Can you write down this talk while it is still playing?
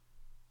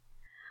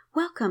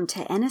Welcome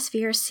to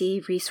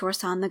NSVRC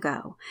Resource on the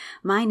Go.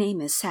 My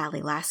name is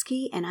Sally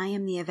Lasky, and I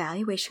am the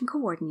Evaluation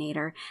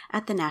Coordinator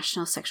at the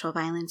National Sexual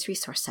Violence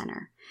Resource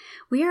Center.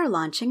 We are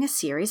launching a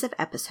series of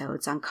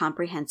episodes on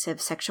comprehensive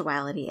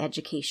sexuality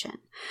education.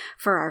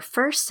 For our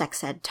first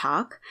Sex Ed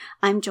Talk,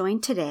 I'm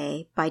joined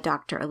today by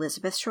Dr.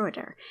 Elizabeth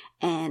Schroeder,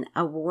 an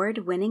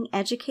award-winning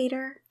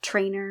educator,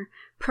 trainer,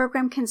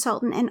 program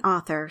consultant, and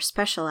author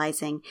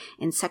specializing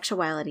in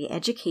sexuality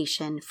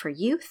education for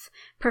youth,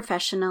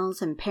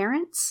 professionals, and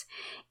parents,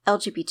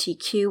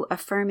 LGBTQ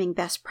affirming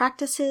best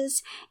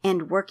practices,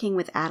 and working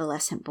with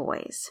adolescent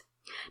boys.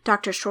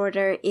 Dr.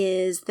 Schroeder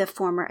is the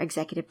former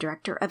executive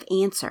director of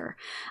Answer,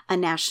 a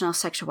national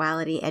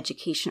sexuality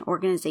education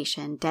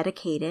organization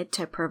dedicated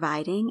to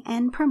providing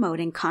and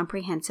promoting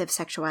comprehensive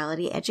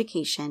sexuality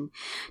education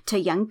to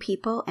young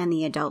people and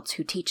the adults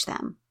who teach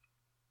them.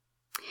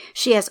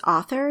 She has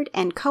authored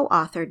and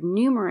co-authored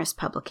numerous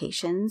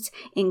publications,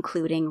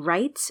 including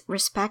Rights,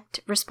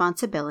 Respect,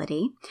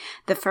 Responsibility,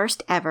 the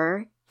first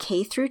ever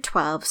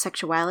K-12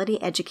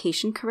 sexuality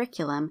education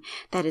curriculum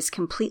that is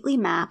completely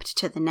mapped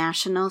to the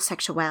National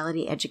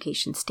Sexuality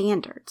Education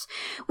Standards,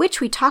 which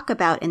we talk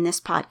about in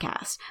this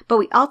podcast, but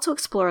we also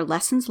explore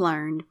lessons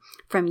learned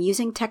from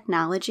using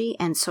technology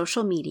and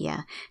social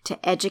media to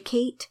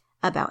educate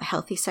about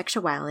healthy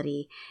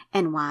sexuality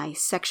and why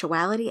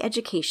sexuality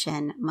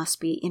education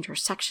must be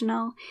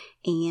intersectional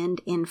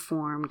and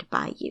informed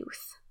by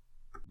youth.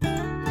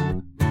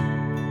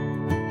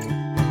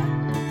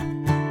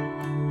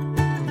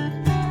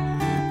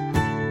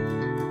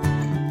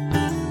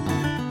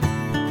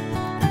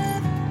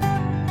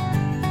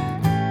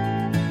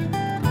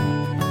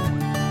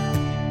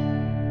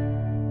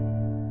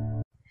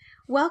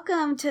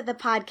 Welcome to the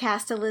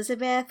podcast,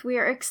 Elizabeth. We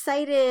are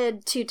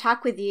excited to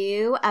talk with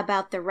you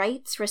about the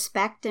Rights,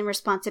 Respect, and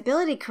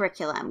Responsibility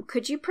curriculum.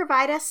 Could you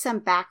provide us some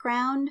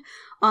background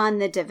on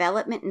the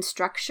development and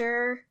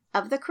structure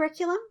of the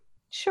curriculum?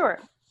 Sure.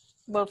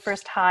 Well,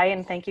 first, hi,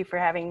 and thank you for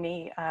having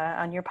me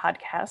on your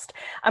podcast.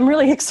 I'm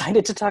really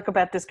excited to talk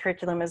about this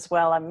curriculum as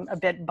well. I'm a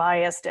bit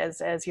biased,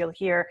 as you'll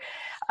hear.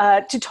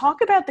 To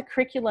talk about the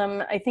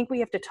curriculum, I think we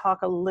have to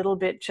talk a little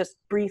bit just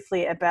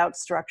briefly about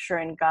structure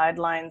and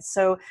guidelines.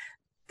 So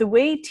the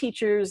way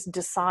teachers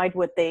decide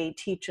what they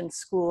teach in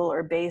school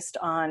are based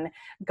on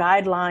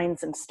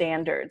guidelines and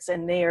standards,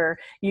 and they are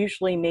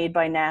usually made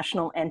by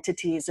national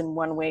entities in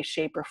one way,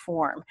 shape, or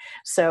form.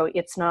 So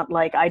it's not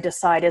like I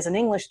decide as an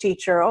English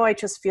teacher, I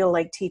just feel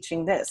like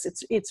teaching this.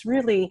 It's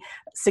really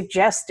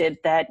suggested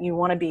that you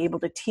want to be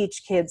able to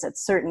teach kids at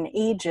certain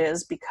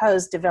ages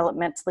because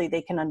developmentally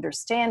they can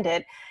understand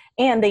it,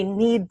 and they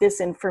need this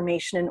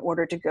information in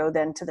order to go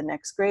then to the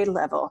next grade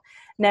level.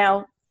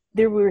 Now,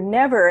 there were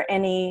never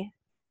any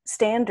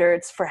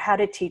standards for how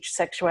to teach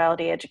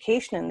sexuality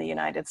education in the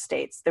United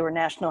States. There were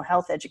national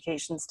health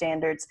education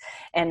standards,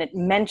 and it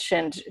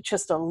mentioned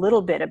just a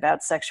little bit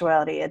about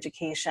sexuality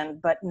education,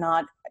 but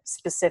not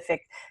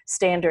specific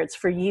standards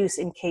for use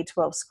in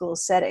K-12 school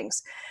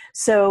settings.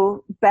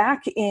 So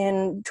back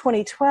in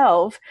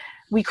 2012,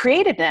 we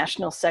created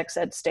national sex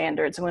ed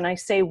standards. When I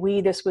say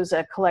we, this was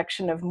a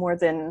collection of more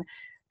than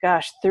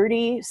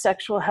 30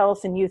 sexual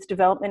health and youth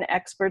development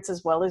experts,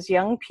 as well as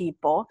young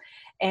people.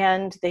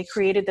 And they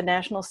created the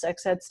National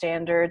Sex Ed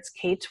Standards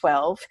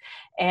K-12,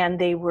 and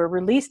they were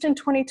released in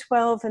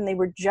 2012, and they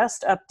were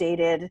just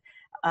updated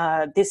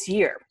this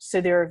year. So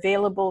they're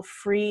available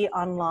free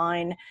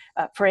online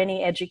for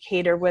any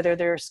educator, whether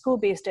they're a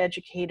school-based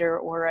educator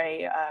or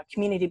a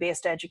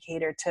community-based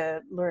educator, to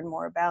learn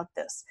more about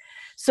this.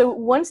 So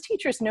once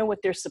teachers know what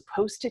they're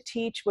supposed to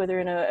teach, whether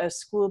in a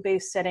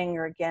school-based setting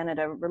or again at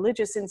a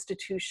religious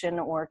institution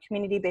or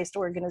community-based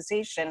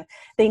organization,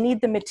 they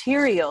need the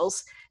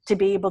materials to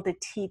be able to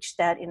teach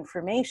that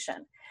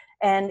information.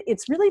 And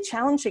it's really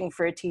challenging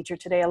for a teacher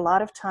today. A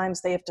lot of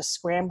times they have to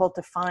scramble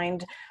to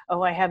find,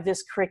 I have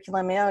this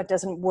curriculum, it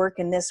doesn't work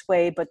in this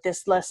way, but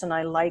this lesson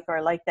I like, or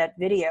I like that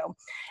video.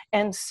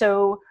 And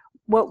so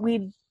what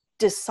we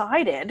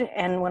decided,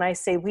 and when I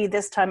say we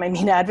this time, I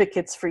mean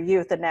Advocates for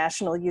Youth, the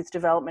national youth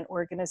development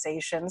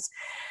organizations,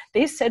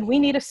 they said we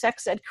need a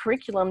sex ed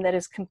curriculum that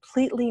is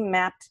completely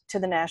mapped to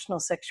the National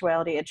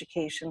Sexuality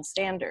Education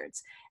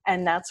Standards.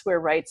 And that's where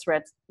Rights,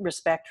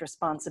 Respect,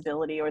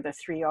 Responsibility, or the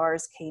 3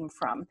 R's came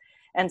from.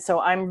 And so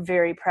I'm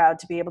very proud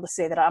to be able to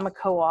say that I'm a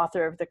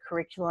co-author of the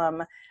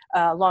curriculum,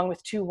 along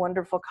with 2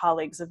 wonderful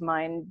colleagues of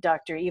mine,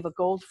 Dr. Eva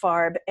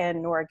Goldfarb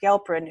and Nora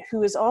Gelperin,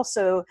 who is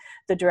also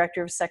the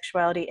Director of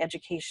Sexuality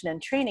Education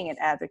and Training at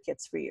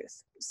Advocates for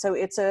Youth. So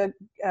it's a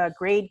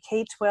grade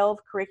K-12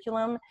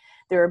 curriculum.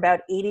 There are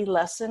about 80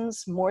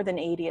 lessons, more than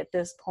 80 at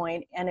this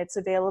point, and it's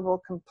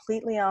available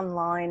completely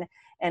online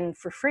and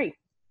for free.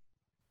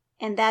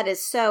 And that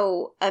is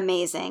so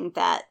amazing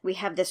that we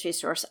have this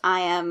resource.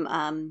 I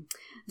am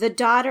the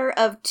daughter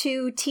of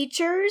 2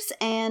 teachers,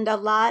 and a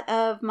lot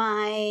of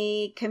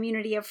my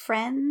community of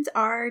friends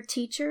are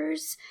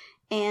teachers.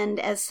 And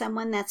as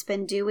someone that's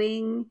been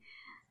doing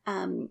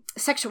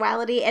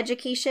sexuality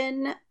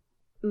education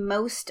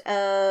most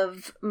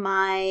of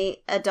my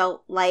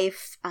adult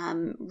life,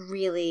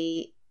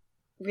 really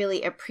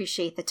really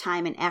appreciate the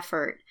time and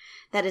effort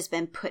that has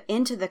been put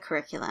into the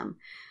curriculum.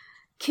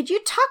 Could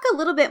you talk a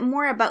little bit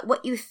more about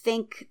what you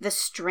think the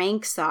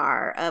strengths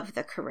are of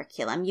the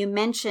curriculum? You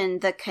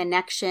mentioned the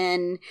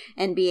connection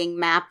and being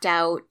mapped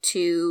out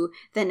to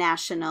the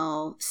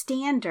national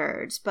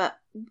standards, but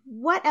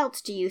what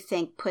else do you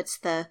think puts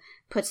the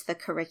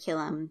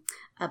curriculum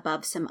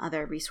above some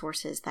other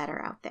resources that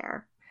are out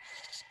there?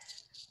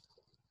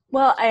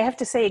 Well, I have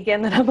to say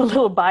again that I'm a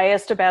little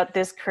biased about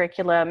this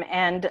curriculum,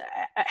 and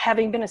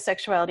having been a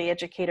sexuality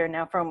educator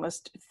now for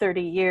almost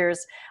 30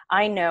 years,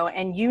 I know,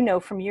 and you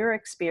know from your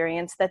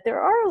experience, that there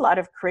are a lot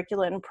of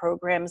curricula and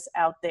programs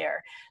out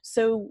there.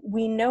 So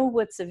we know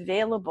what's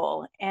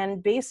available,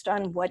 and based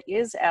on what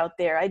is out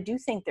there, I do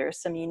think there are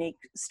some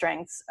unique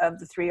strengths of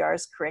the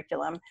 3Rs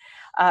curriculum.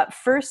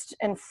 First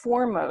and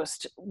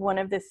foremost, one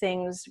of the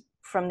things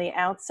from the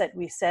outset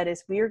we said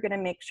is we are going to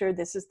make sure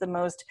this is the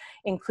most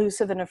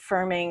inclusive and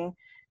affirming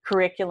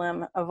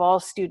curriculum of all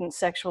student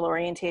sexual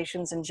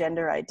orientations and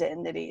gender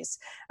identities.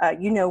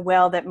 You know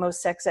well that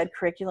most sex ed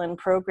curriculum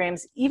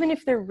programs, even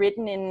if they're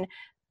written in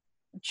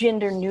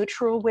gender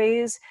neutral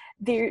ways,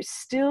 they're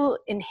still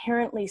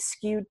inherently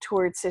skewed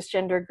towards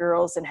cisgender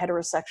girls and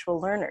heterosexual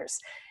learners.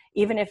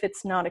 Even if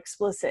it's not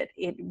explicit,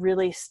 it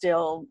really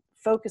still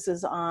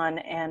focuses on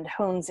and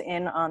hones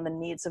in on the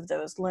needs of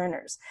those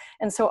learners.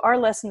 And so our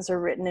lessons are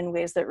written in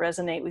ways that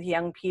resonate with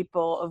young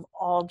people of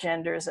all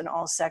genders and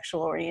all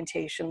sexual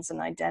orientations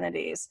and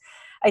identities.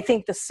 I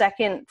think the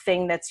second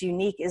thing that's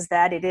unique is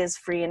that it is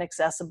free and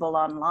accessible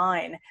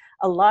online.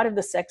 A lot of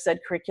the sex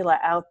ed curricula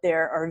out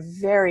there are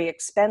very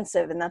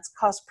expensive, and that's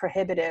cost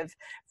prohibitive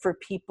for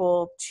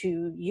people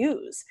to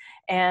use.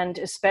 And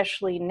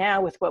especially now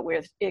with what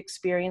we're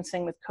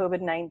experiencing with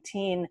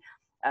COVID-19,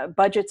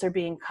 budgets are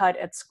being cut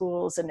at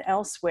schools and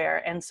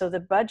elsewhere. And so the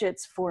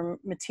budgets for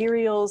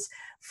materials,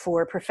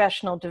 for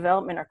professional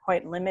development are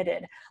quite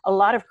limited. A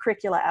lot of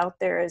curricula out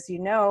there, as you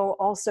know,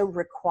 also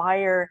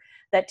require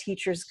that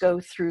teachers go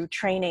through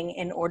training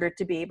in order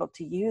to be able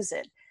to use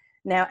it.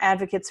 Now,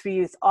 Advocates for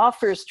Youth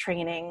offers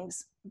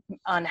trainings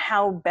on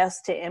how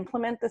best to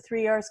implement the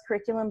 3Rs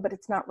curriculum, but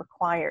it's not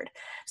required.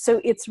 So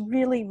it's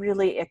really,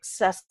 really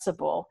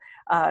accessible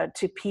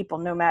to people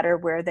no matter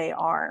where they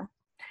are.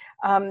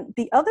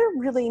 The other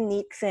really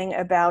neat thing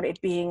about it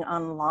being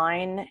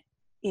online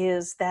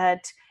is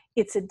that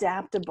it's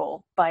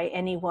adaptable by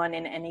anyone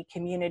in any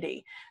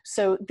community.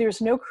 So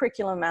there's no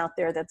curriculum out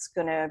there that's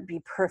going to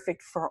be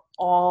perfect for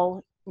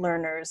all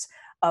learners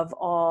of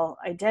all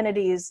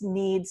identities,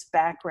 needs,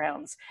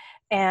 backgrounds.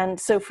 And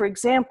so, for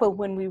example,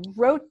 when we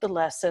wrote the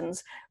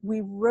lessons,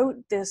 we wrote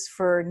this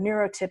for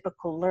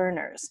neurotypical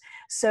learners.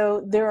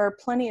 So there are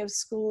plenty of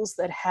schools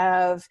that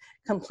have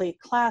complete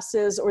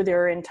classes, or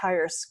there are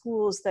entire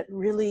schools that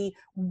really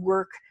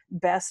work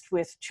best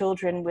with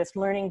children with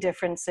learning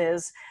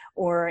differences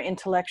or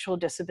intellectual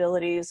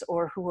disabilities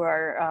or who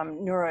are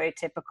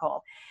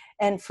neuroatypical.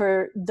 And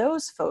for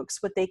those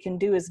folks, what they can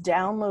do is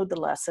download the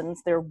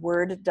lessons, their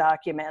Word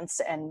documents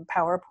and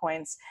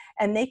PowerPoints,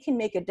 and they can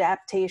make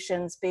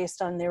adaptations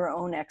based on their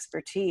own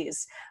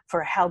expertise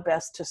for how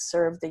best to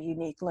serve the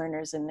unique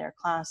learners in their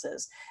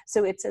classes.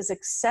 So it's as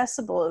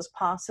accessible as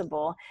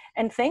possible.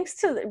 And thanks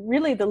to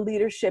really the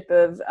leadership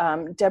of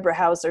Deborah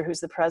Hauser, who's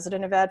the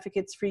president of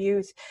Advocates for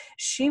Youth,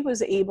 she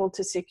was able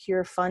to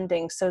secure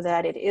funding so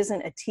that it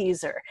isn't a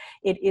teaser.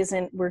 It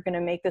isn't, we're going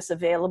to make this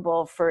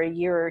available for a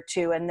year or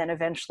two and then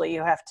eventually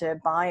you have to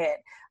buy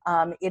it.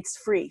 It's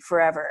free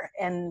forever,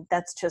 and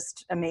that's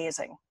just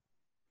amazing.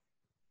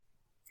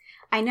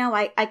 I know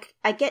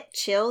I get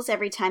chills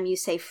every time you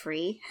say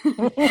free.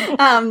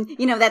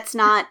 That's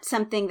not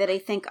something that I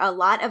think a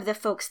lot of the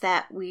folks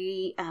that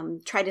we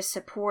try to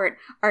support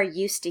are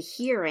used to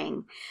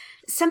hearing.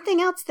 Something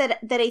else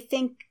that I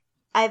think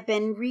I've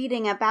been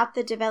reading about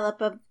the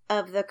development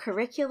of the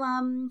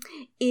curriculum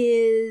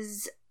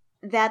is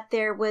that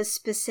there was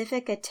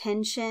specific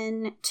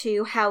attention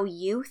to how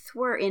youth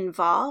were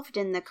involved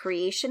in the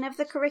creation of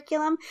the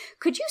curriculum.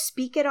 Could you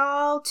speak at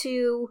all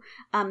to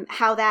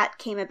how that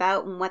came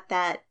about and what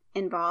that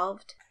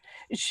involved?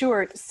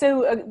 Sure.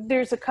 So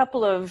there's a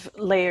couple of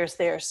layers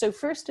there. So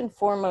first and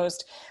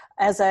foremost,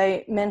 as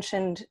I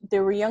mentioned,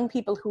 there were young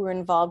people who were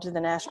involved in the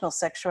National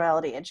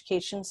Sexuality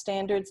Education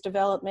Standards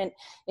development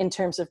in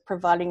terms of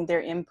providing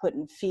their input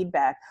and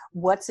feedback,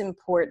 what's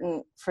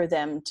important for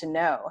them to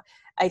know.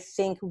 I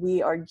think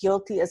we are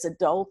guilty as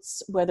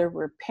adults, whether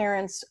we're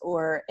parents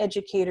or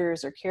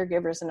educators or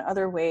caregivers in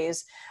other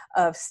ways,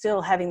 of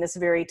still having this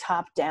very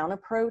top-down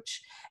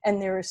approach.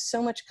 And there is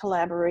so much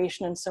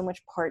collaboration and so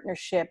much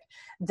partnership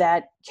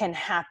that can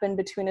happen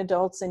between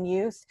adults and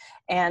youth.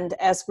 And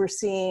as we're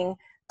seeing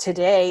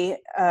today,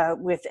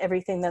 with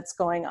everything that's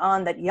going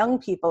on, that young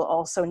people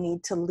also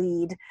need to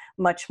lead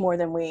much more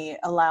than we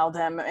allow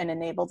them and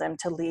enable them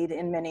to lead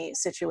in many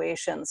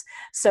situations.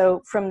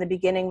 So from the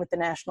beginning with the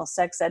National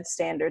Sex Ed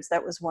Standards,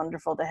 that was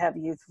wonderful to have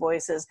youth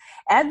voices.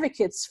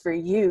 Advocates for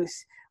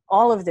Youth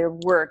all of their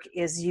work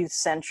is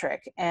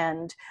youth-centric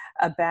and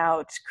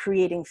about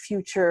creating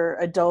future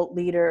adult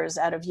leaders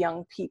out of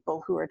young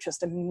people who are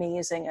just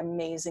amazing,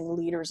 amazing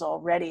leaders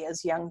already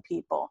as young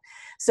people.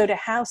 So to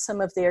have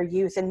some of their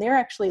youth, and they're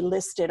actually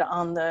listed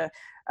on the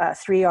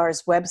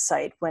 3R's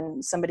website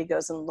when somebody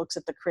goes and looks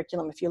at the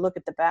curriculum. If you look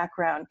at the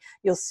background,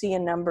 you'll see a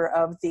number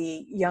of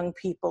the young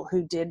people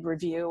who did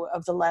review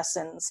of the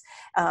lessons.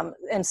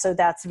 And so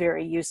that's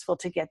very useful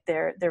to get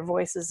their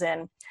voices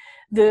in.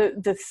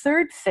 The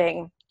third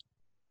thing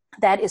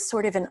that is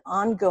sort of an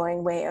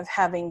ongoing way of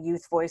having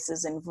youth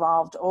voices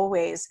involved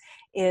always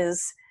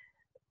is,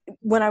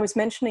 when I was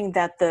mentioning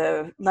that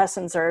the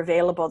lessons are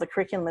available, the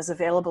curriculum is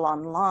available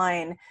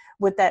online,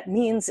 what that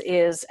means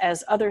is,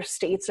 as other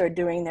states are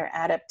doing their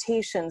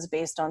adaptations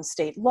based on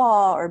state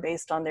law or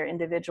based on their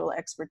individual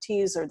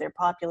expertise or their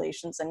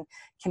populations and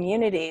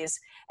communities,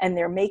 and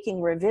they're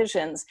making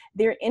revisions,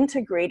 they're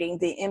integrating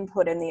the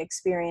input and the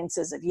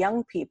experiences of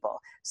young people.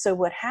 So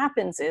what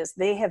happens is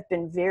they have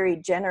been very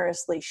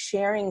generously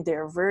sharing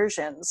their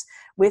versions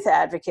with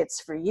Advocates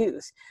for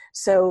Youth.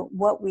 So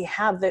what we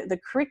have, the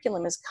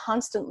curriculum is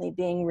constantly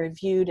being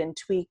reviewed and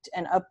tweaked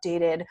and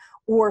updated,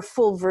 or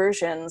full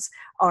versions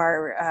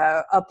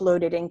are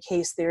uploaded in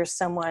case there's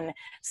someone,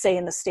 say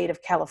in the state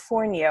of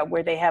California,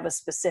 where they have a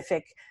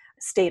specific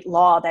state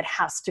law that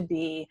has to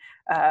be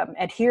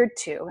adhered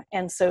to.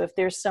 And so if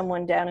there's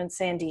someone down in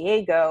San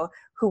Diego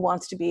who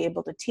wants to be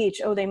able to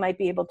teach, they might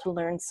be able to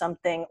learn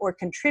something or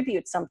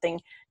contribute something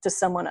to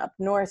someone up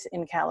north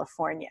in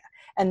California.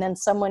 And then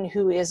someone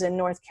who is in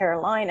North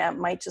Carolina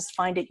might just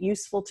find it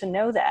useful to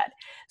know that.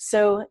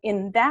 So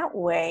in that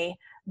way,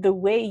 the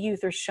way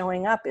youth are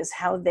showing up is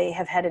how they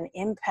have had an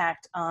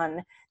impact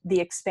on the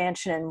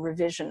expansion and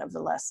revision of the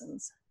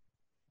lessons.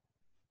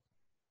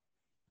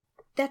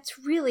 That's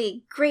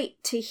really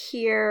great to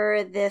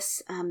hear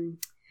this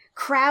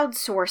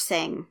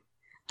crowdsourcing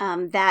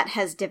that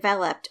has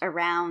developed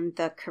around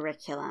the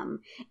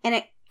curriculum. And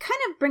it kind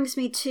of brings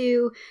me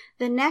to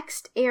the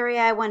next area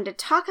I wanted to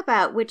talk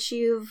about, which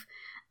you've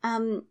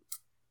kind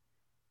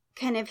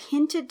of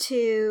hinted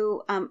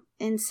to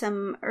in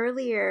some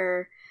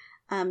earlier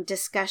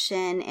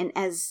discussion, and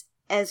as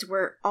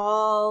we're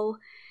all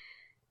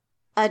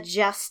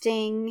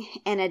adjusting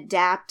and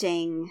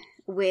adapting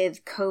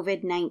with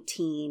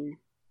COVID-19,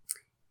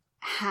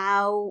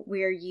 how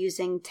we're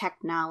using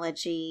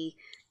technology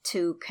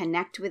to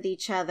connect with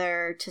each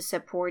other, to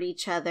support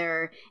each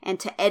other, and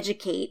to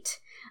educate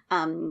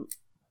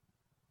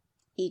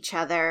each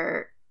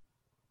other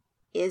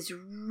is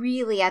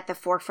really at the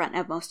forefront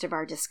of most of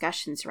our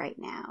discussions right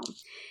now.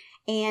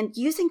 And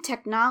using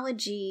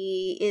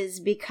technology is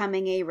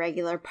becoming a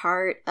regular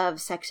part of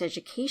sex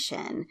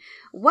education.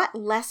 What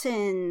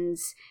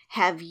lessons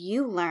have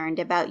you learned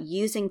about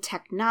using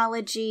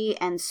technology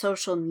and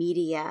social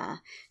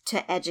media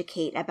to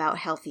educate about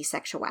healthy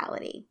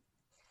sexuality?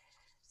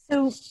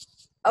 So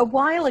a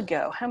while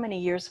ago, how many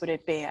years would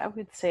it be? I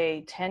would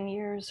say 10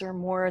 years or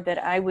more,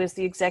 that I was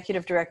the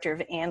executive director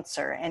of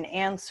ANSWER. And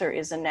ANSWER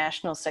is a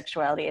national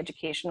sexuality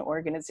education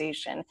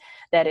organization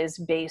that is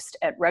based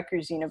at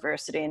Rutgers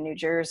University in New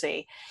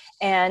Jersey.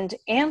 And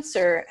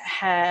ANSWER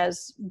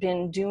has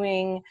been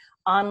doing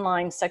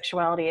online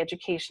sexuality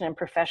education and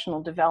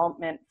professional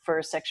development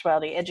for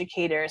sexuality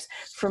educators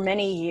for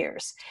many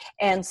years.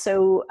 And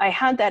so I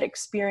had that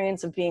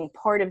experience of being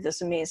part of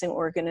this amazing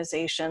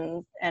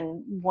organization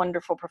and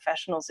wonderful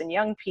professionals and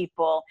young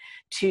people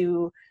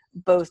to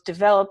both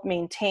develop,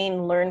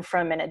 maintain, learn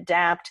from, and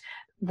adapt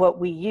what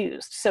we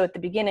used. So at the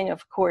beginning,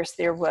 of course,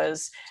 there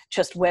was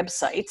just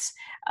websites.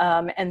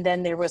 And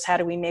then there was, how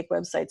do we make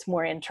websites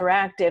more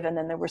interactive? And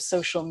then there was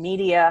social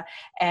media.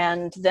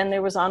 And then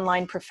there was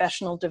online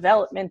professional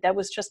development that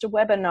was just a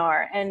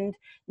webinar. And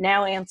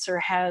now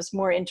ANSWER has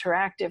more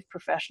interactive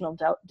professional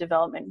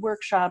development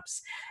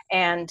workshops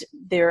and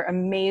their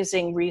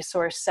amazing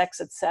resource, Sex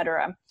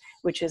Etc.,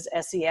 which is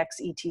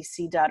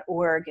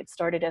sexetc.org. It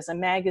started as a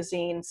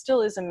magazine,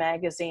 still is a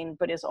magazine,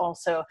 but is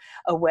also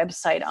a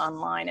website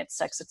online at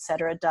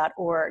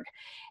sexetc.org.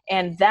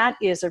 And that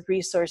is a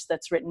resource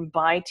that's written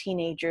by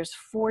teenagers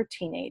for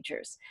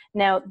teenagers.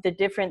 Now, the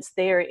difference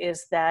there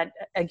is that,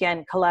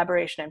 again,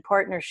 collaboration and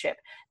partnership.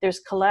 There's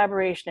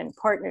collaboration and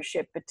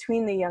partnership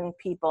between the young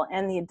people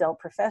and the adult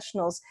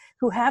professionals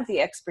who have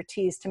the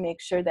expertise to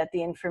make sure that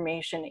the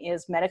information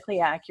is medically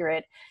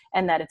accurate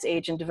and that it's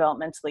age and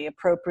developmentally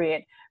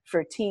appropriate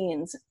for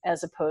teens,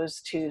 as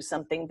opposed to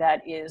something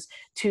that is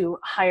too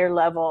higher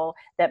level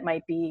that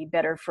might be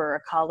better for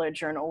a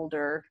college or an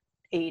older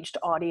aged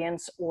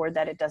audience, or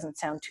that it doesn't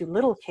sound too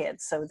little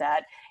kids so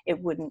that it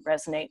wouldn't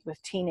resonate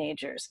with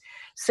teenagers.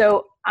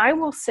 So I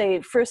will say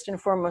first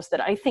and foremost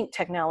that I think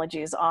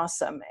technology is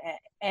awesome.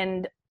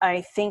 And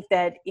I think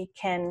that it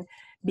can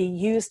be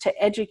used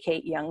to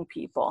educate young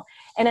people.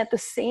 And at the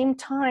same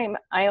time,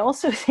 I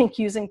also think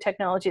using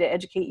technology to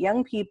educate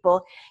young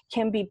people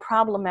can be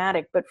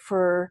problematic, but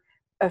for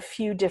a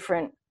few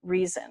different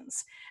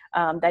reasons.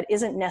 That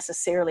isn't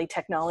necessarily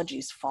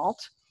technology's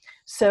fault.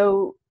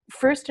 So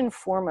first and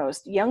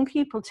foremost, young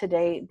people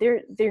today,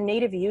 they're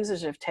native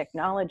users of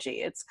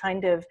technology. It's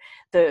kind of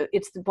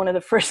one of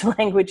the first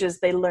languages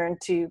they learn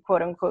to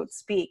quote unquote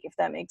speak, if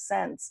that makes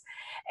sense.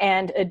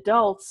 And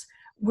adults,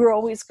 we're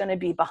always going to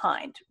be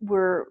behind.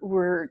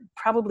 We're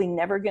probably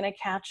never going to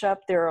catch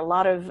up. There are a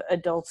lot of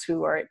adults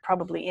who are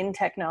probably in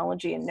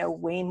technology and know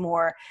way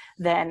more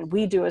than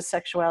we do as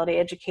sexuality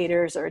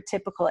educators or a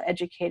typical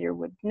educator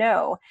would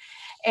know.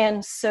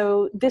 And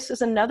so this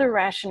is another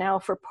rationale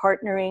for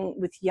partnering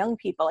with young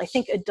people. I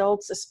think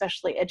adults,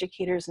 especially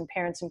educators and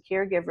parents and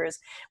caregivers,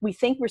 we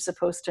think we're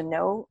supposed to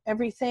know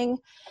everything,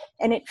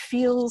 and it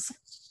feels,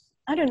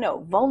 I don't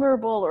know,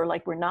 vulnerable or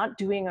like we're not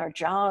doing our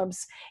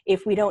jobs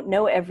if we don't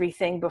know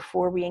everything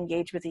before we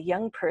engage with a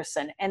young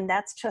person. And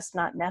that's just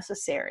not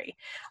necessary.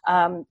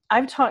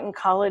 I've taught in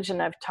college,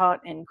 and I've taught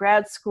in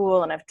grad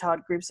school, and I've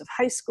taught groups of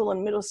high school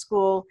and middle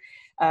school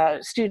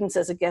students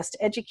as a guest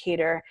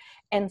educator.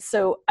 And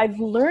so I've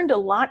learned a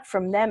lot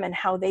from them and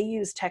how they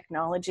use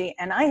technology.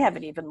 And I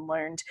haven't even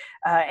learned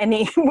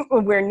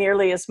anywhere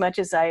nearly as much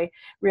as I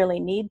really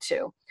need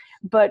to.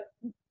 But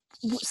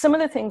some of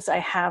the things I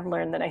have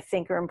learned that I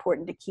think are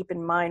important to keep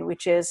in mind,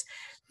 which is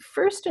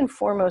first and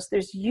foremost,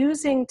 there's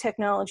using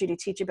technology to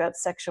teach about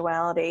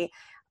sexuality.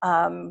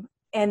 And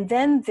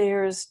then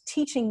there's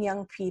teaching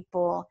young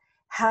people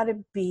how to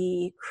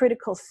be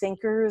critical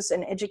thinkers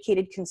and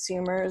educated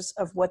consumers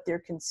of what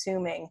they're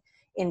consuming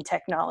in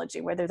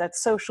technology, whether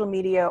that's social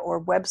media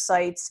or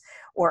websites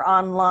or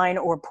online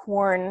or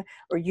porn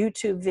or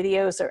YouTube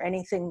videos or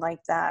anything like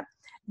that.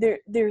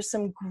 There's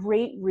some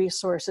great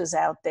resources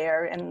out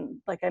there, and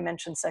like I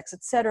mentioned, Sex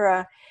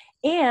Etc.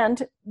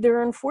 And there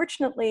are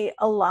unfortunately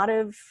a lot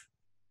of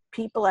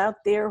people out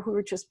there who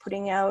are just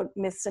putting out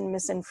myths and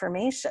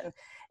misinformation.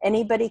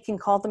 Anybody can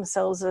call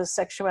themselves a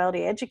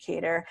sexuality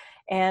educator,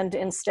 and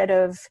instead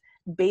of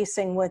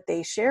basing what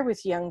they share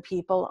with young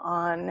people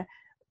on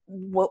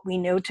what we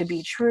know to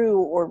be true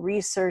or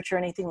research or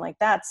anything like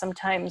that,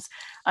 sometimes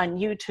on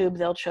YouTube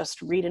they'll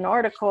just read an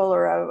article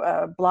or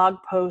a blog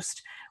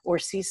post or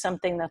see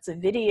something that's a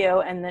video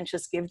and then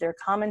just give their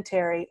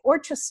commentary or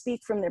just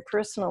speak from their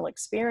personal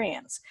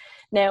experience.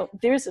 Now,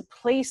 there's a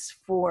place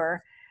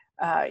for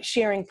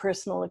sharing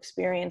personal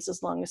experience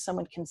as long as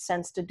someone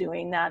consents to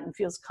doing that and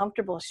feels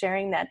comfortable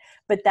sharing that.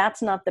 But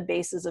that's not the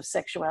basis of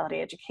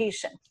sexuality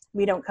education.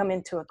 We don't come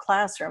into a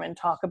classroom and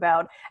talk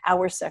about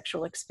our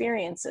sexual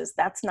experiences.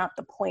 That's not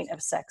the point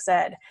of sex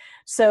ed.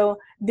 So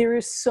there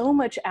is so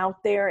much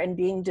out there and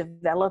being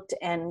developed,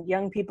 and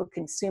young people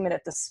consume it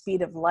at the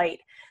speed of light.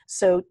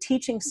 So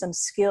teaching some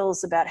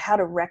skills about how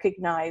to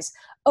recognize,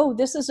 oh,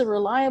 this is a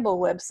reliable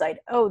website.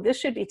 Oh, this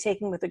should be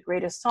taken with a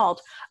grain of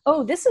salt.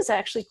 Oh, this is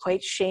actually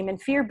quite shame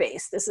and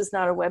fear-based. This is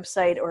not a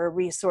website or a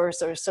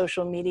resource or a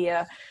social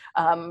media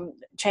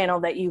channel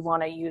that you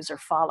want to use or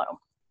follow.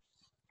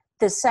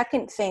 The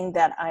second thing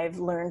that I've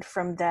learned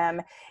from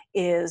them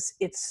is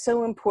it's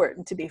so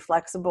important to be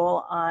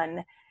flexible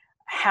on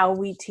how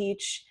we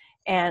teach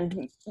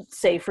and,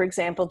 say, for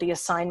example, the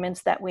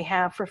assignments that we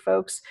have for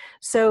folks.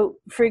 So,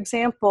 for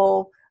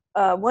example,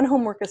 one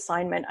homework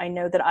assignment I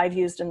know that I've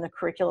used in the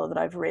curricula that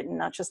I've written,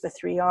 not just the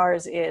 3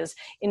 R's, is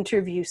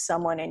interview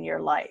someone in your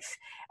life.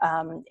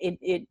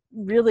 It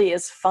really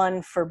is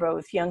fun for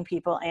both young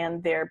people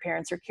and their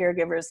parents or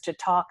caregivers to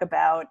talk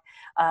about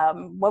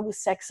what was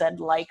sex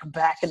ed like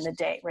back in the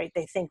day, right?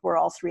 They think we're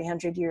all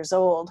 300 years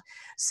old.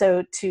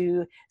 So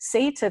to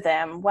say to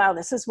them, wow,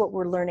 this is what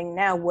we're learning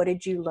now. What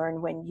did you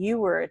learn when you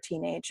were a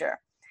teenager?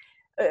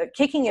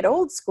 Kicking it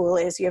old school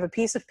is you have a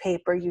piece of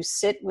paper, you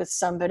sit with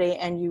somebody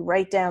and you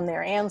write down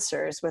their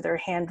answers, whether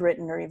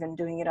handwritten or even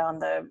doing it on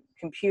the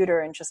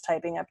computer and just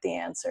typing up the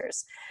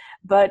answers.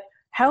 But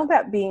how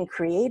about being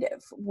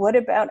creative? What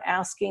about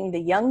asking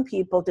the young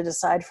people to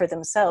decide for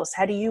themselves,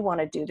 how do you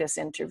want to do this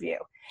interview?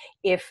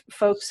 If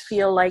folks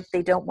feel like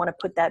they don't want to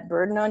put that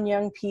burden on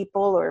young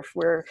people, or if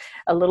we're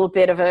a little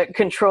bit of a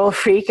control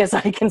freak, as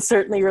I can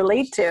certainly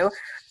relate to,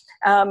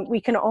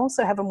 we can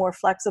also have a more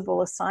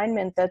flexible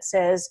assignment that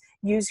says,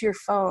 use your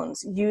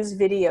phones, use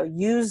video,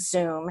 use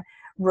Zoom,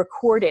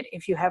 record it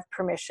if you have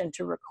permission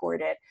to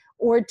record it,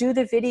 or do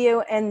the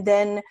video and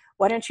then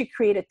why don't you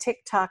create a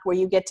TikTok where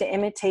you get to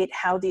imitate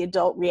how the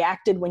adult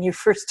reacted when you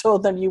first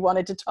told them you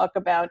wanted to talk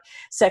about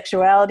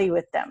sexuality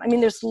with them. I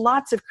mean, there's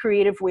lots of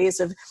creative ways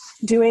of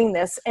doing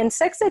this, and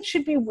sex ed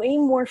should be way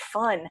more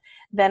fun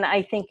than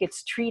I think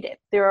it's treated.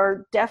 There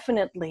are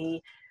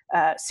definitely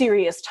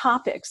serious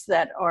topics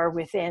that are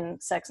within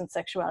sex and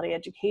sexuality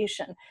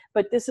education,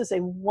 but this is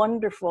a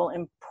wonderful,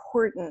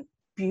 important,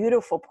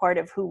 beautiful part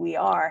of who we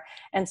are,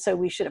 and so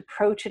we should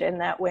approach it in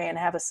that way and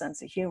have a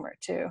sense of humor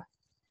too.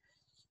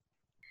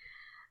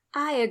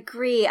 I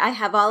agree. I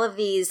have all of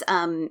these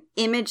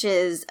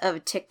images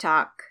of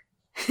TikTok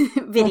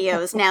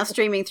videos now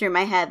streaming through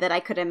my head that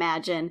I could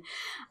imagine.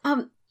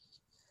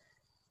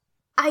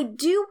 I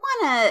do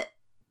want to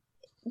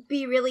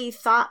be really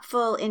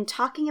thoughtful in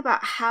talking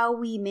about how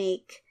we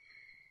make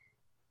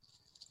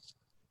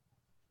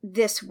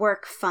this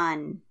work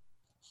fun,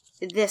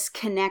 this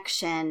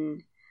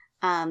connection,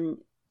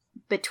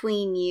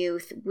 between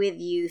youth, with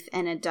youth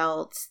and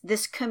adults,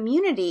 this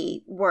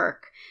community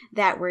work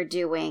that we're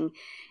doing,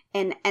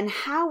 and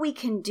how we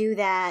can do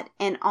that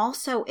and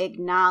also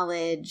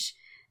acknowledge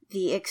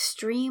the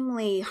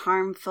extremely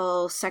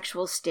harmful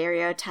sexual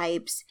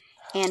stereotypes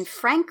and,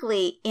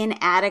 frankly,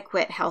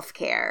 inadequate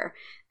healthcare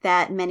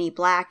that many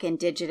Black,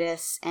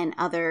 Indigenous, and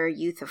other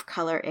youth of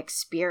color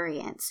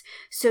experience.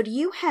 So do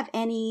you have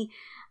any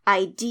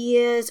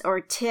ideas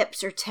or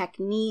tips or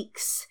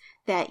techniques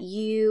that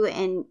you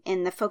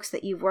and the folks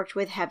that you've worked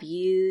with have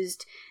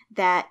used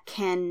that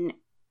can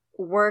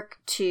work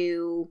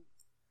to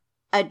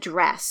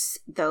address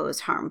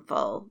those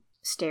harmful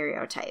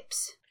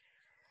stereotypes?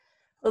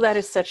 Well, that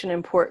is such an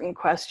important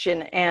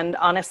question. And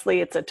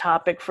honestly, it's a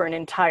topic for an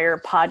entire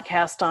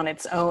podcast on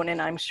its own.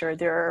 And I'm sure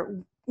there are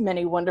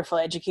many wonderful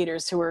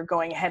educators who are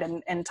going ahead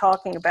and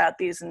talking about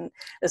these, and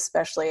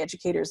especially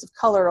educators of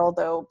color,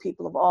 although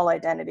people of all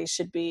identities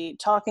should be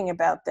talking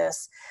about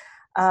this.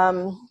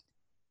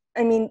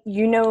 I mean,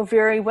 you know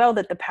very well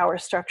that the power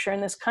structure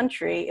in this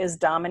country is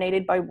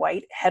dominated by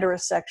white,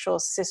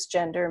 heterosexual,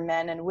 cisgender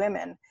men and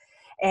women.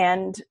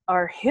 And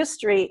our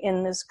history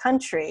in this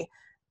country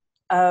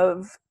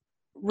of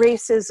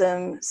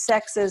racism,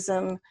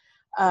 sexism,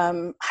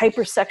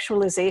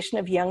 hypersexualization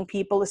of young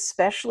people,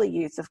 especially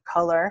youth of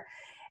color,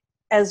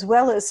 as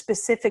well as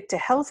specific to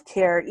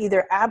healthcare,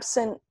 either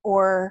absent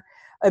or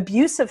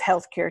abusive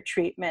healthcare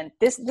treatment.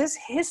 This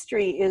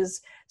history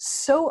is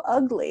so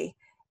ugly,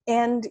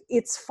 and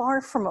it's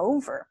far from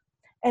over.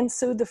 And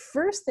so the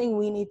first thing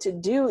we need to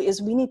do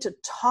is we need to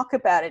talk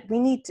about it. We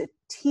need to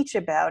teach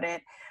about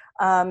it.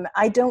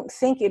 I don't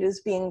think it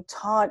is being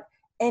taught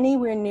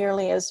anywhere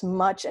nearly as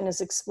much and as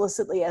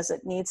explicitly as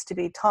it needs to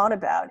be taught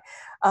about.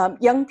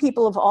 Young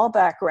people of all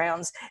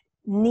backgrounds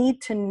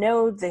need to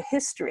know the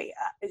history.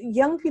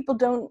 Young people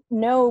don't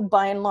know,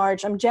 by and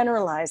large, I'm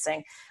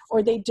generalizing,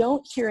 or they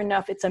don't hear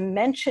enough. It's a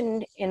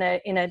mention in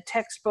a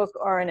textbook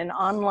or in an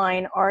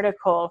online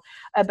article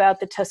about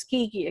the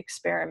Tuskegee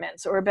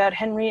experiments, or about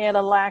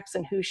Henrietta Lacks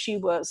and who she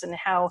was and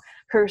how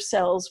her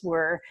cells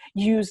were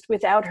used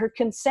without her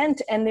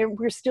consent, and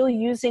we're still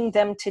using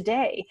them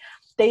today.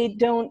 They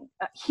don't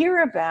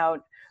hear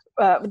about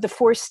the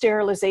forced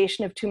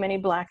sterilization of too many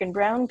Black and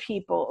brown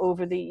people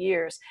over the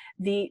years,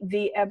 the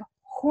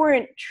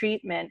abhorrent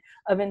treatment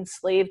of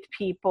enslaved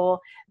people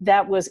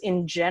that was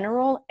in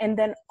general, and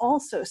then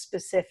also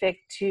specific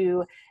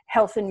to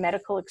health and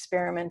medical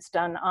experiments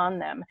done on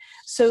them.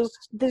 So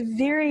the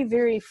very,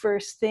 very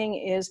first thing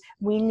is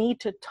we need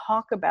to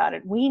talk about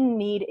it. We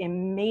need a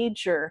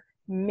major,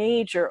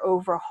 major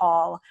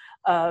overhaul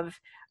of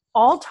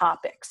all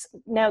topics.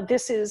 Now,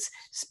 this is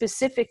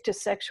specific to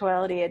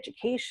sexuality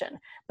education,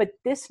 but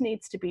this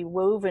needs to be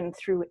woven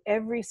through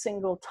every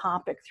single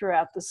topic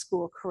throughout the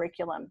school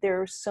curriculum.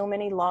 There are so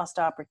many lost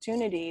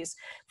opportunities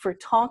for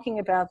talking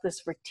about this,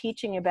 for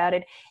teaching about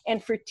it,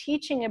 and for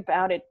teaching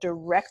about it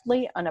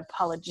directly,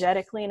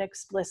 unapologetically, and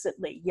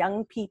explicitly.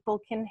 Young people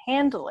can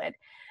handle it.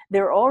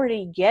 They're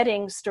already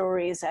getting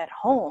stories at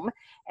home.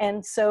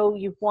 And so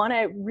you want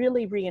to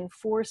really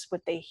reinforce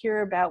what they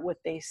hear about, what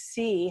they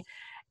see,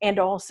 and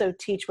also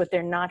teach what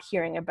they're not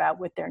hearing about,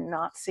 what they're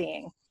not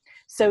seeing.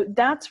 So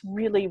that's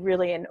really,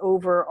 really an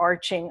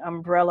overarching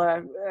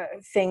umbrella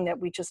thing that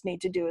we just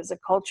need to do as a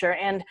culture.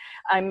 And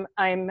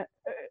I'm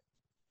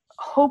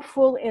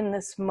hopeful in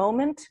this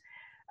moment,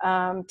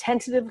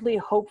 tentatively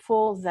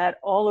hopeful that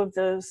all of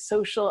the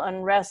social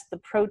unrest, the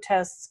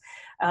protests,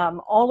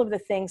 all of the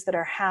things that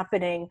are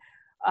happening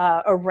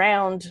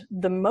around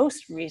the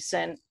most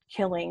recent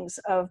killings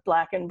of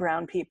Black and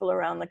brown people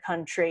around the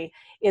country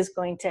is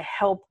going to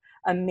help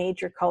a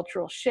major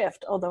cultural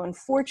shift. Although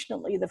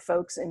unfortunately the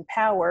folks in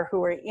power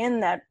who are in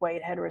that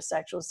white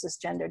heterosexual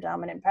cisgender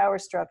dominant power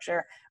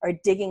structure are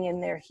digging in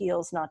their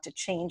heels not to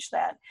change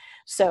that.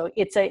 So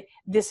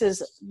this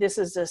is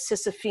a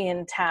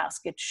Sisyphean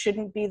task. It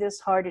shouldn't be this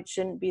hard, it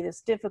shouldn't be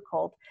this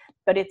difficult,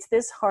 but it's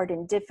this hard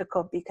and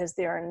difficult because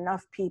there are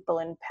enough people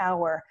in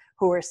power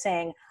who are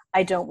saying,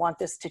 I don't want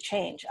this to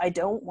change. I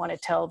don't want to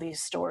tell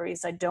these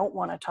stories. I don't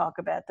want to talk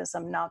about this.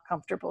 I'm not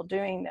comfortable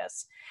doing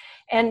this.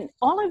 And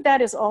all of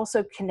that is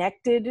also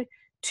connected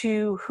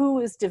to who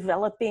is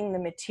developing the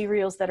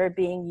materials that are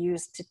being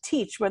used to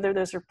teach, whether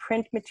those are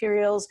print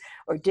materials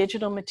or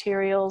digital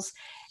materials,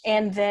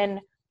 and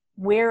then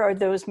where are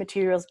those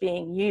materials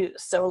being used?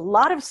 So a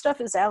lot of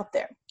stuff is out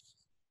there.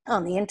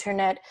 On the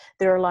internet,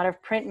 there are a lot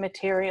of print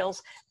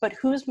materials, but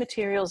whose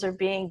materials are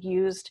being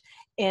used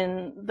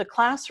in the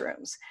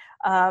classrooms?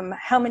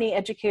 How many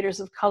educators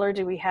of color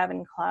do we have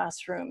in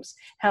classrooms?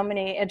 How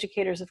many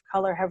educators of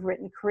color have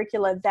written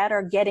curricula that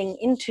are getting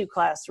into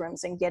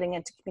classrooms and getting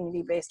into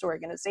community-based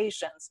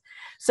organizations?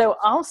 So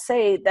I'll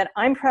say that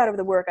I'm proud of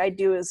the work I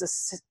do as a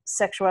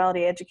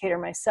sexuality educator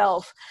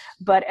myself,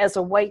 but as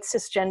a white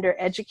cisgender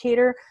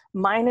educator,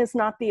 mine is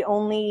not the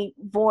only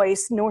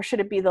voice, nor should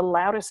it be the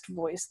loudest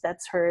voice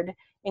that's heard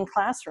in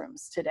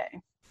classrooms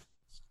today.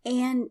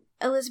 And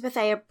Elizabeth,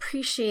 I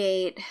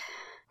appreciate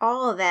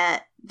all of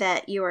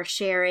that you are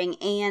sharing,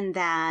 and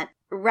that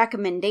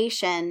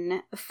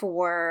recommendation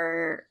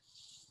for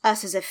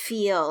us as a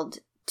field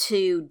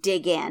to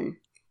dig in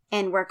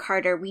and work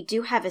harder. We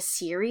do have a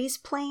series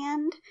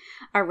planned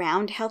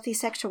around healthy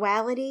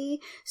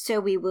sexuality, so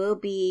we will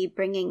be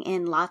bringing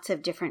in lots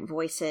of different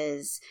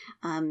voices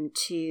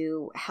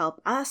to help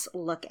us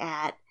look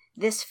at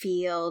this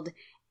field,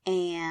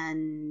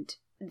 and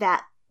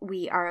that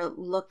we are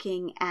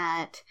looking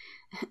at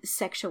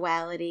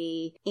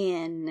sexuality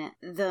in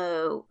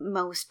the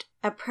most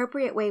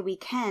appropriate way we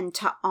can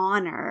to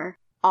honor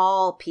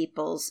all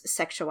people's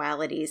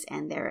sexualities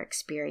and their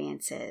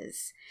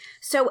experiences.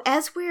 So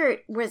as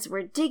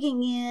we're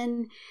digging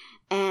in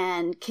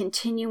and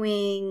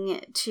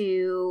continuing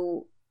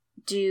to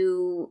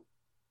do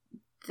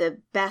the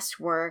best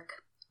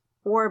work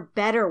or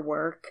better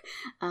work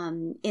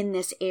in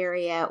this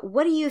area,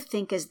 what do you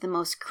think is the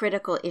most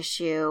critical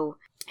issue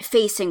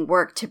facing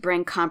work to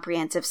bring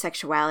comprehensive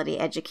sexuality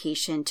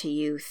education to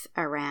youth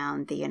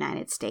around the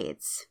United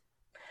States?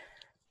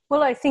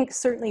 Well, I think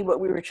certainly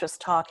what we were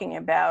just talking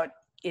about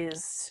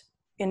is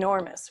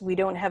enormous. We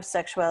don't have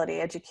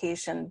sexuality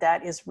education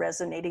that is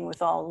resonating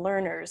with all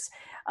learners.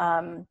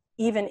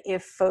 Even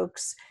if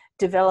folks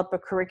develop a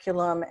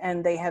curriculum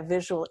and they have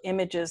visual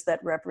images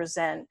that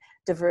represent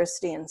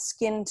diversity in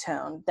skin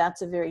tone,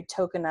 that's a very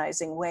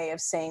tokenizing way of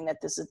saying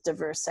that this is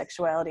diverse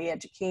sexuality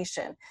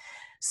education.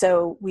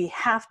 So we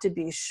have to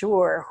be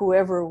sure,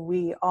 whoever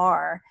we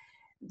are,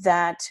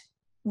 that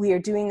we are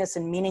doing this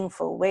in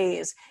meaningful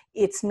ways.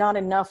 It's not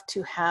enough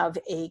to have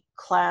a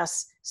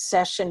class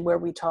session where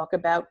we talk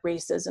about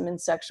racism and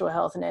sexual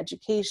health and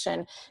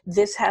education.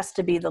 This has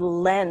to be the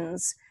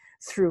lens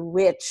through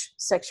which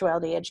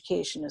sexuality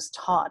education is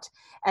taught.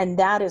 And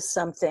that is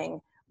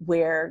something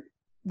where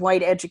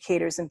white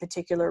educators in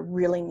particular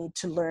really need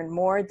to learn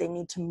more. They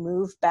need to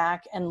move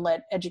back and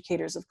let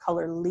educators of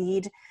color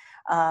lead.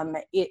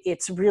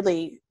 It's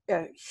really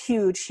a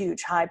huge,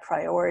 huge high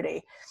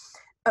priority.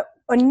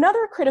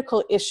 Another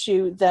critical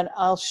issue that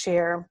I'll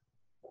share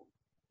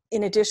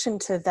in addition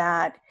to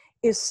that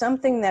is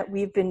something that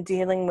we've been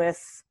dealing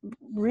with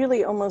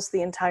really almost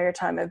the entire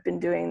time I've been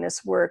doing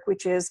this work,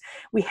 which is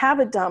we have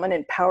a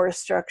dominant power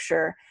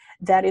structure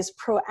that is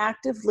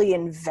proactively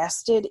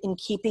invested in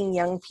keeping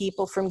young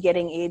people from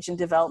getting age and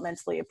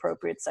developmentally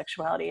appropriate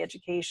sexuality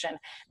education.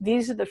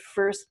 These are the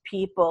first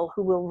people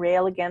who will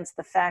rail against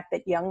the fact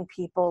that young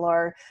people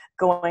are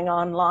going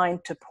online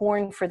to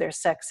porn for their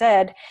sex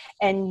ed,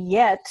 and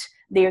yet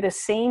they're the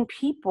same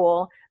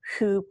people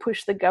who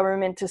push the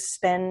government to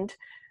spend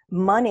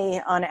money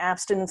on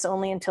abstinence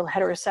only until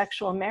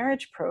heterosexual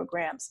marriage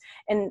programs.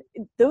 And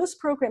those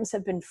programs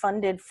have been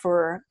funded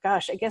for,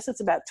 I guess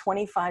it's about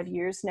 25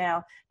 years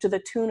now, to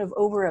the tune of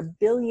over $1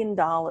 billion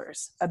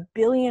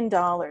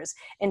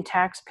in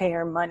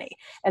taxpayer money.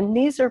 And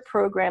these are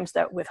programs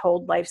that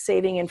withhold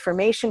life-saving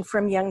information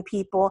from young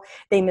people.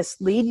 They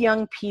mislead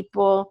young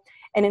people.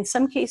 And in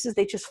some cases,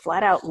 they just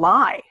flat out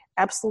lie.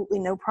 Absolutely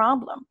no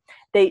problem.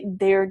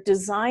 They're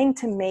designed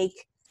to make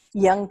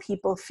young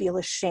people feel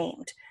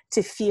ashamed,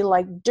 to feel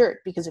like dirt,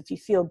 because if you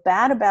feel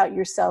bad about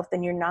yourself,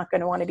 then you're not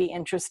going to want to be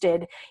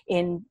interested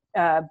in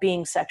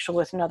being sexual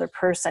with another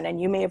person.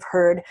 And you may have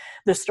heard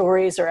the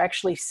stories or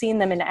actually seen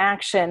them in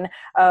action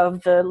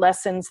of the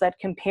lessons that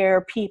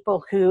compare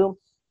people who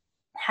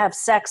have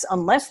sex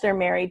unless they're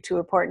married to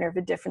a partner of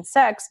a different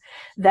sex,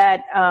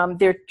 that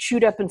they're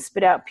chewed up and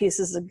spit out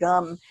pieces of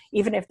gum,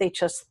 even if they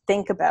just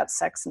think about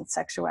sex and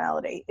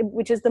sexuality,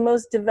 which is the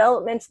most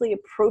developmentally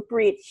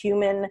appropriate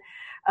human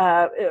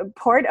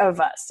part of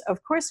us.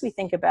 Of course we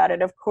think about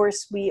it. Of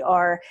course we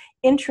are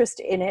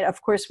interested in it.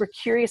 Of course we're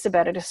curious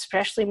about it,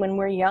 especially when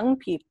we're young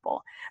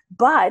people.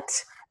 But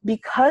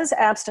because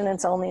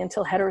abstinence only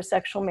until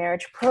heterosexual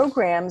marriage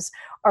programs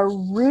are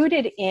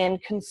rooted in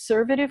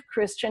conservative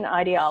Christian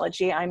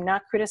ideology, I'm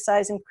not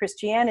criticizing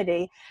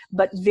Christianity,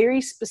 but very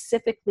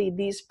specifically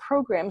these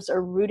programs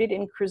are rooted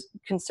in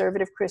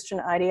conservative Christian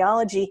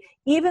ideology,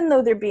 even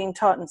though they're being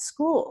taught in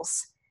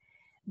schools.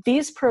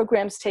 These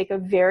programs take a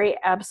very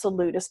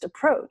absolutist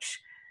approach.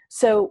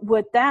 So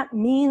what that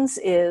means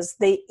is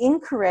they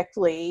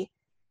incorrectly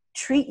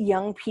treat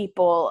young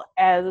people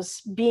as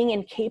being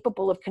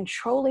incapable of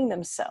controlling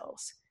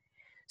themselves.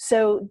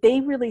 So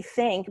they really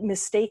think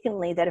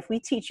mistakenly that if we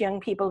teach young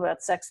people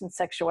about sex and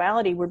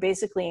sexuality, we're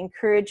basically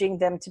encouraging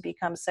them to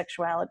become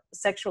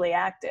sexually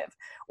active,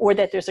 or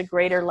that there's a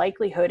greater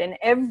likelihood. And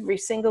every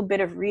single bit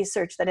of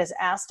research that has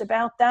asked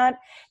about that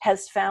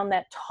has found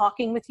that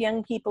talking with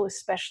young people,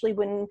 especially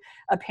when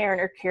a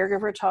parent or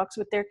caregiver talks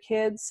with their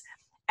kids,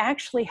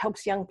 actually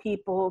helps young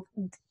people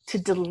to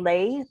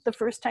delay the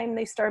first time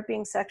they start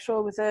being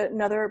sexual with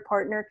another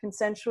partner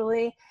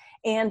consensually.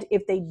 And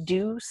if they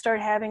do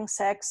start having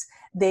sex,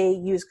 they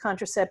use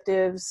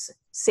contraceptives,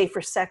 safer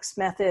sex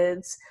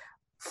methods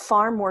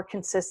far more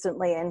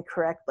consistently and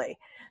correctly.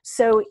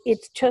 So it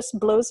just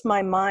blows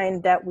my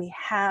mind that we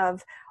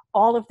have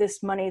all of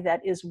this money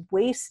that is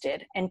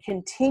wasted and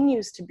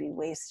continues to be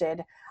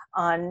wasted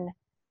on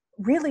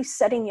really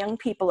setting young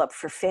people up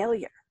for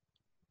failure.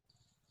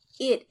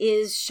 It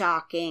is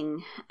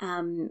shocking.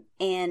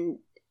 And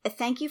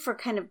thank you for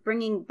kind of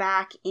bringing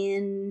back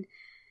in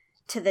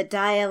to the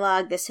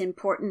dialogue this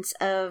importance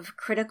of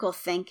critical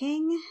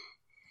thinking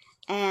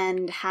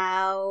and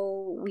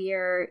how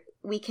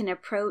we can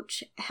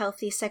approach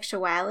healthy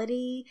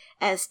sexuality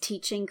as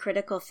teaching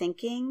critical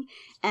thinking,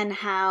 and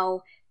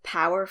how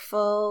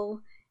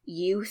powerful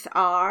youth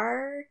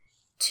are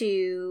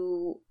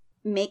to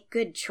make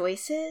good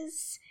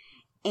choices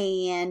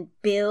and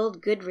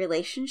build good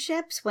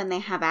relationships when they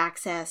have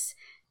access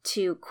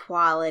to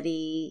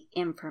quality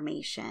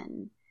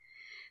information.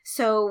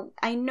 So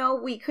I know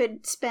we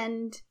could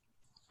spend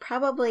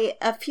probably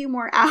a few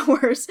more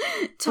hours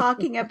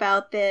talking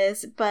about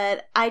this,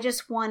 but I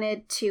just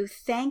wanted to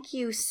thank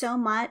you so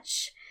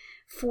much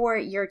for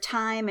your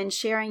time and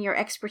sharing your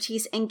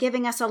expertise and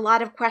giving us a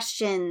lot of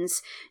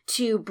questions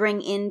to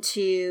bring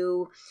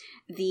into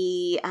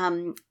the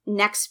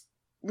next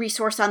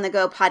Resource on the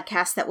Go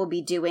podcast that we'll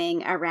be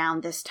doing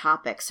around this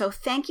topic. So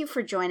thank you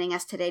for joining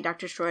us today,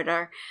 Dr.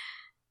 Schroeder.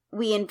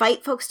 We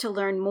invite folks to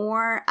learn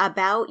more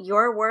about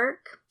your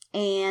work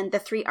and the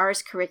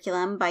 3Rs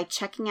curriculum by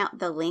checking out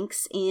the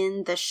links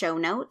in the show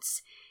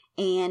notes.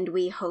 And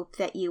we hope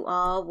that you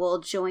all will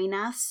join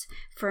us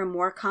for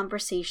more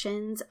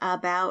conversations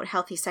about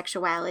healthy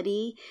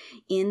sexuality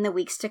in the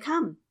weeks to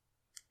come.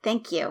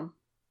 Thank you.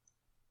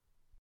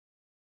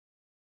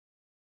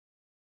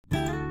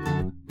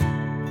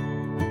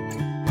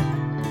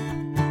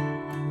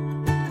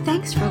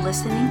 Thanks for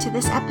listening to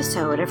this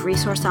episode of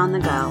Resource on the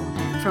Go.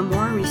 For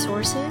more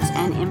resources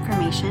and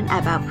information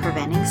about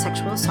preventing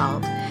sexual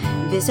assault,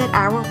 visit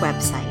our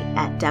website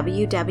at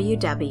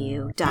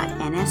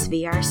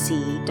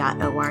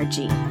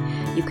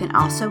www.nsvrc.org. You can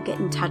also get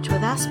in touch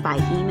with us by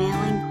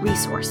emailing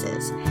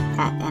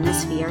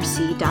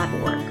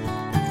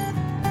resources@nsvrc.org.